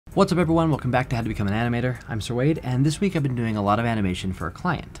What's up everyone, welcome back to How to Become an Animator. I'm Sir Wade, and this week I've been doing a lot of animation for a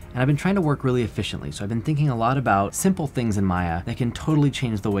client. And I've been trying to work really efficiently, so I've been thinking a lot about simple things in Maya that can totally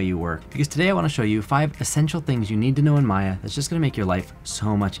change the way you work. Because today I want to show you 5 essential things you need to know in Maya that's just going to make your life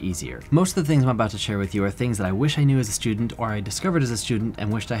so much easier. Most of the things I'm about to share with you are things that I wish I knew as a student, or I discovered as a student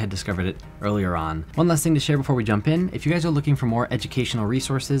and wished I had discovered it earlier on. One last thing to share before we jump in, if you guys are looking for more educational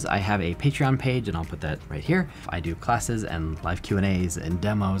resources, I have a Patreon page, and I'll put that right here. I do classes and live Q&As and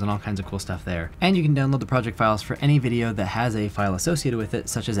demos and all kinds of cool stuff there. And you can download the project files for any video that has a file associated with it,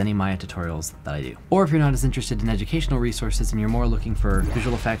 such as any Maya tutorials that I do. Or if you're not as interested in educational resources and you're more looking for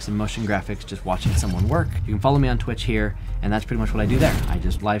visual effects and motion graphics, just watching someone work, you can follow me on Twitch here, and that's pretty much what I do there. I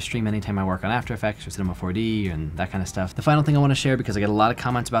just live stream anytime I work on After Effects or Cinema 4D and that kind of stuff. The final thing I want to share, because I get a lot of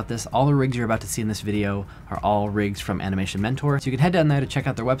comments about this, all the rigs you're about to see in this video are all rigs from Animation Mentor, so you can head down there to check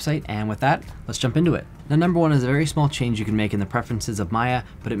out their website, and with that, let's jump into it. Now, number 1 is a very small change you can make in the preferences of Maya,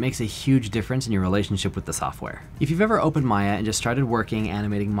 but it makes a huge difference in your relationship with the software. If you've ever opened Maya and just started working,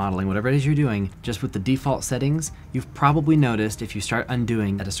 animating, modeling, whatever it is you're doing, just with the default settings, you've probably noticed if you start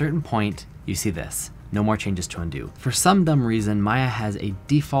undoing at a certain point, you see this. No more changes to undo. For some dumb reason, Maya has a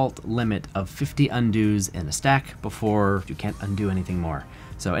default limit of 50 undos in a stack before you can't undo anything more.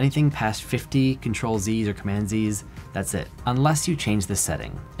 So anything past 50 Control-Zs or Command-Zs, that's it, unless you change this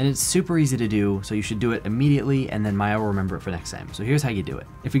setting. And it's super easy to do, so you should do it immediately, and then Maya will remember it for next time. So here's how you do it.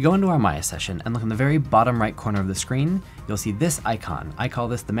 If we go into our Maya session and look in the very bottom right corner of the screen, you'll see this icon. I call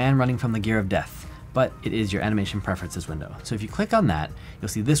this the man running from the gear of death, but it is your animation preferences window. So if you click on that, you'll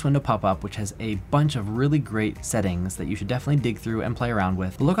see this window pop up, which has a bunch of really great settings that you should definitely dig through and play around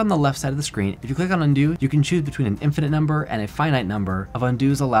with. But look on the left side of the screen. If you click on undo, you can choose between an infinite number and a finite number of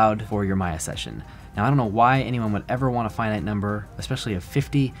undos allowed for your Maya session. Now, I don't know why anyone would ever want a finite number, especially of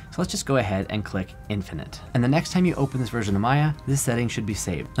 50, so let's just go ahead and click infinite. And the next time you open this version of Maya, this setting should be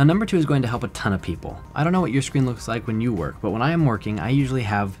saved. Now, number 2 is going to help a ton of people. I don't know what your screen looks like when you work, but when I am working, I usually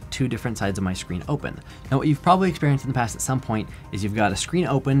have 2 different sides of my screen open. Now, what you've probably experienced in the past at some point is you've got a screen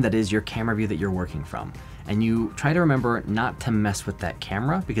open that is your camera view that you're working from. And you try to remember not to mess with that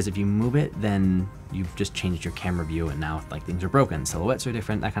camera, because if you move it, then you've just changed your camera view and now like things are broken, silhouettes are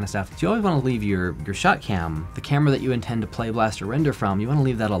different, that kind of stuff. So you always want to leave your shot cam, the camera that you intend to Playblast or render from, you want to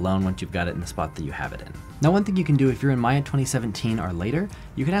leave that alone once you've got it in the spot that you have it in. Now, one thing you can do if you're in Maya 2017 or later,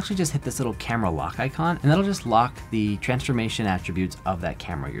 you can actually just hit this little camera lock icon, and that'll just lock the transformation attributes of that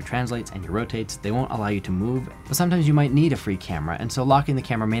camera, your translates and your rotates. They won't allow you to move, but sometimes you might need a free camera, and so locking the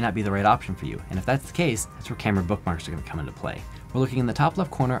camera may not be the right option for you. And if that's the case, that's where camera bookmarks are going to come into play. We're looking in the top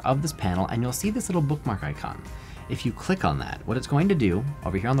left corner of this panel, and you'll see this little bookmark icon. If you click on that, what it's going to do,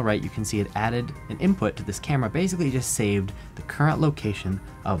 over here on the right, you can see it added an input to this camera, basically just saved the current location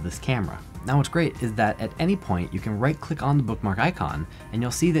of this camera. Now, what's great is that at any point you can right click on the bookmark icon, and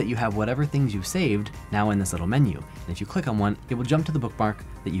you'll see that you have whatever things you've saved now in this little menu. And if you click on one, it will jump to the bookmark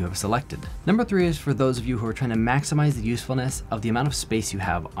that you have selected. Number 3 is for those of you who are trying to maximize the usefulness of the amount of space you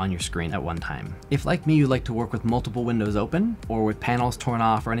have on your screen at one time. If, like me, you like to work with multiple windows open or with panels torn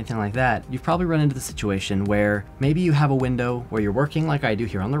off or anything like that, you've probably run into the situation where maybe you have a window where you're working like I do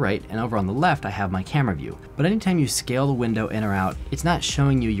here on the right, and over on the left I have my camera view. But anytime you scale the window in or out, it's not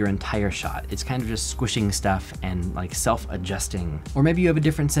showing you your entire shot. It's kind of just squishing stuff and like self-adjusting. Or maybe you have a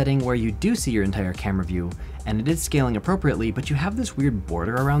different setting where you do see your entire camera view and it is scaling appropriately, but you have this weird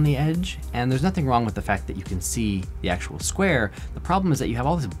border around the edge, and there's nothing wrong with the fact that you can see the actual square. The problem is that you have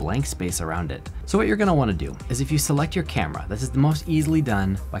all this blank space around it. So what you're going to want to do is, if you select your camera, this is the most easily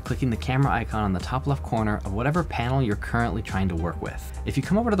done by clicking the camera icon on the top left corner of whatever panel you're currently trying to work with. If you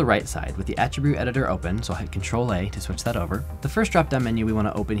come over to the right side with the attribute editor open, so I'll hit Control-A to switch that over, the first drop-down menu we want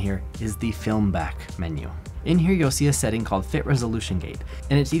to open here is the Film Back menu. In here, you'll see a setting called Fit Resolution Gate,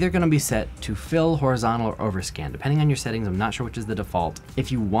 and it's either going to be set to fill, horizontal, or overscan, depending on your settings. I'm not sure which is the default.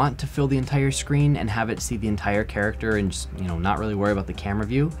 If you want to fill the entire screen and have it see the entire character and just, not really worry about the camera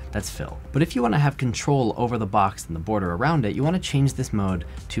view, that's fill. But if you want to have control over the box and the border around it, you want to change this mode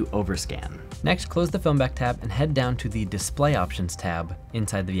to overscan. Next, close the Film Back tab and head down to the Display Options tab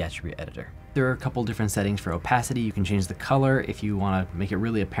inside the attribute editor. There are a couple different settings for opacity. You can change the color if you want to make it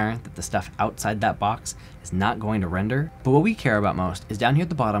really apparent that the stuff outside that box is not going to render. But what we care about most is down here at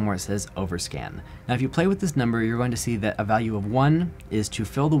the bottom where it says overscan. Now, if you play with this number, you're going to see that a value of 1 is to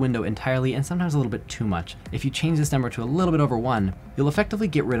fill the window entirely, and sometimes a little bit too much. If you change this number to a little bit over 1, you'll effectively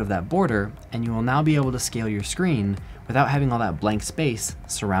get rid of that border, and you will now be able to scale your screen without having all that blank space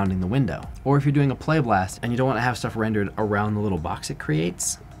surrounding the window. Or if you're doing a Playblast and you don't want to have stuff rendered around the little box it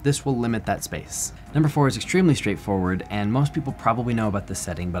creates, this will limit that space. Number 4 is extremely straightforward, and most people probably know about this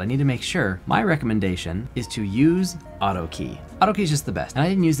setting, but I need to make sure. My recommendation is to use auto key. Auto key is just the best, and I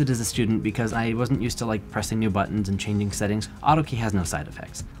didn't use it as a student because I wasn't used to like pressing new buttons and changing settings. Auto key has no side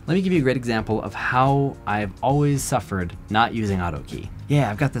effects. Let me give you a great example of how I've always suffered not using auto key. Yeah,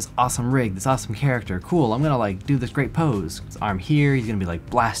 I've got this awesome rig, this awesome character, cool, I'm gonna like do this great pose. His arm here, he's gonna be like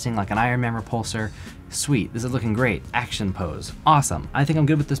blasting like an Iron Man repulsor. Sweet, this is looking great. Action pose, awesome. I think I'm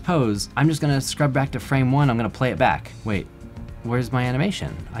good with this pose. I'm just gonna scrub back to frame 1, I'm gonna play it back. Wait, where's my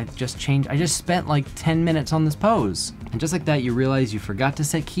animation? I just spent like 10 minutes on this pose. And just like that, you realize you forgot to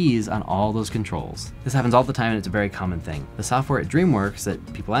set keys on all those controls. This happens all the time and it's a very common thing. The software at DreamWorks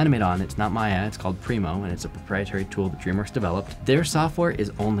that people animate on, it's not Maya, it's called Primo, and it's a proprietary tool that DreamWorks developed. Their software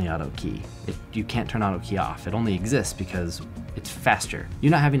is only auto key. You can't turn auto key off. It only exists because it's faster. You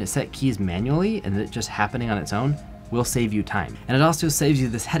not having to set keys manually and it just happening on its own will save you time. And it also saves you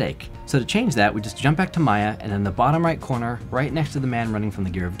this headache. So to change that, we just jump back to Maya, and in the bottom right corner, right next to the man running from the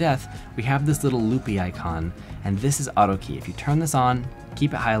Gear of Death, we have this little loopy icon, and this is auto key. If you turn this on,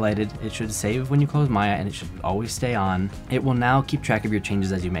 keep it highlighted, it should save when you close Maya, and it should always stay on. It will now keep track of your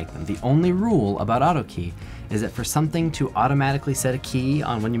changes as you make them. The only rule about auto key is that for something to automatically set a key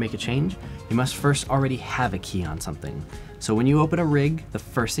on when you make a change, you must first already have a key on something. So when you open a rig, the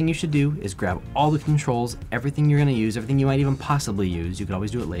first thing you should do is grab all the controls, everything you're gonna use, everything you might even possibly use. You could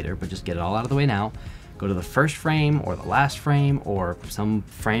always do it later, but just get it all out of the way now. Go to the first frame or the last frame or some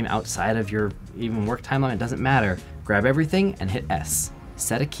frame outside of your even work timeline, it doesn't matter. Grab everything and hit S.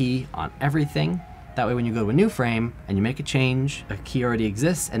 Set a key on everything. That way when you go to a new frame and you make a change, a key already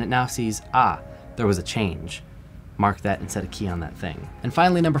exists and it now sees, ah, there was a change. Mark that and set a key on that thing. And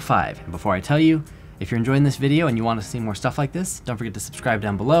finally, number 5, and before I tell you, if you're enjoying this video and you want to see more stuff like this, don't forget to subscribe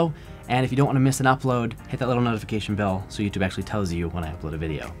down below. And if you don't want to miss an upload, hit that little notification bell so YouTube actually tells you when I upload a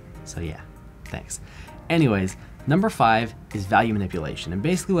video. So yeah, thanks. Anyways, number 5 is value manipulation. And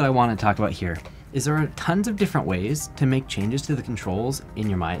basically what I want to talk about here is there are tons of different ways to make changes to the controls in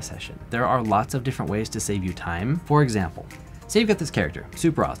your Maya session. There are lots of different ways to save you time. For example, say you've got this character,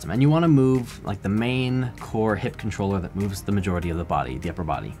 super awesome, and you want to move like the main core hip controller that moves the majority of the body, the upper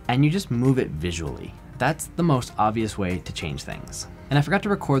body, and you just move it visually. That's the most obvious way to change things. And I forgot to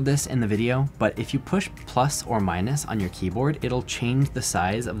record this in the video, but if you push plus or minus on your keyboard, it'll change the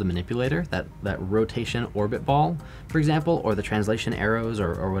size of the manipulator, that rotation orbit ball, for example, or the translation arrows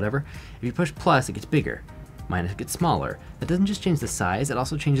or whatever. If you push plus, it gets bigger. Minus, it gets smaller. That doesn't just change the size, it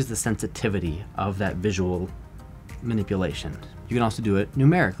also changes the sensitivity of that visual manipulation. You can also do it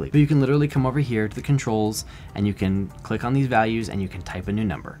numerically, but you can literally come over here to the controls and you can click on these values and you can type a new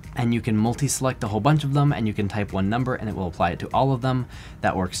number. And you can multi-select a whole bunch of them and you can type one number and it will apply it to all of them.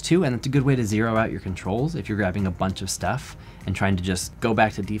 That works too, and it's a good way to zero out your controls if you're grabbing a bunch of stuff and trying to just go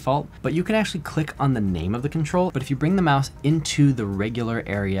back to default. But you can actually click on the name of the control, but if you bring the mouse into the regular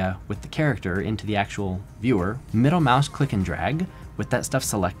area with the character, into the actual viewer, middle mouse click and drag with that stuff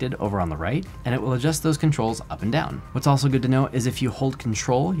selected over on the right, and it will adjust those controls up and down. What's also good to know is if you hold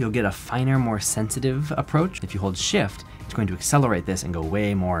control, you'll get a finer, more sensitive approach. If you hold shift, it's going to accelerate this and go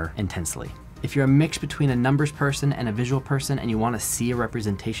way more intensely. If you're a mix between a numbers person and a visual person and you want to see a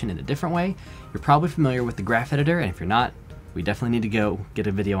representation in a different way, you're probably familiar with the graph editor, and if you're not, we definitely need to go get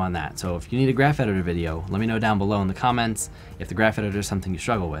a video on that. So if you need a graph editor video, let me know down below in the comments if the graph editor is something you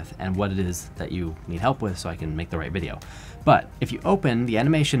struggle with and what it is that you need help with so I can make the right video. But if you open the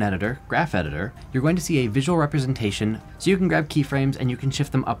animation editor, graph editor, you're going to see a visual representation, so you can grab keyframes and you can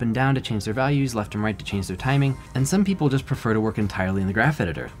shift them up and down to change their values, left and right to change their timing, and some people just prefer to work entirely in the graph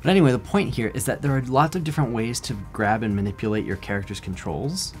editor. But anyway, the point here is that there are lots of different ways to grab and manipulate your character's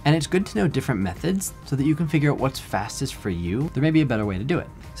controls, and it's good to know different methods so that you can figure out what's fastest for you. There may be a better way to do it.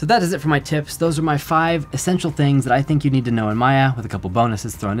 So that is it for my tips. Those are my 5 essential things that I think you need to know in Maya, with a couple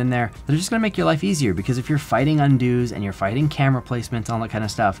bonuses thrown in there that are just gonna make your life easier, because if you're fighting undos and you're fighting camera placements, all that kind of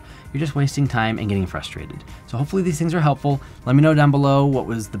stuff, you're just wasting time and getting frustrated. So hopefully these things are helpful. Let me know down below what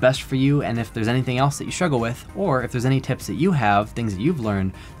was the best for you, and if there's anything else that you struggle with, or if there's any tips that you have, things that you've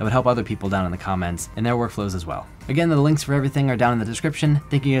learned that would help other people down in the comments and their workflows as well. Again, the links for everything are down in the description.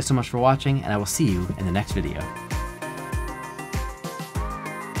 Thank you guys so much for watching, and I will see you in the next video.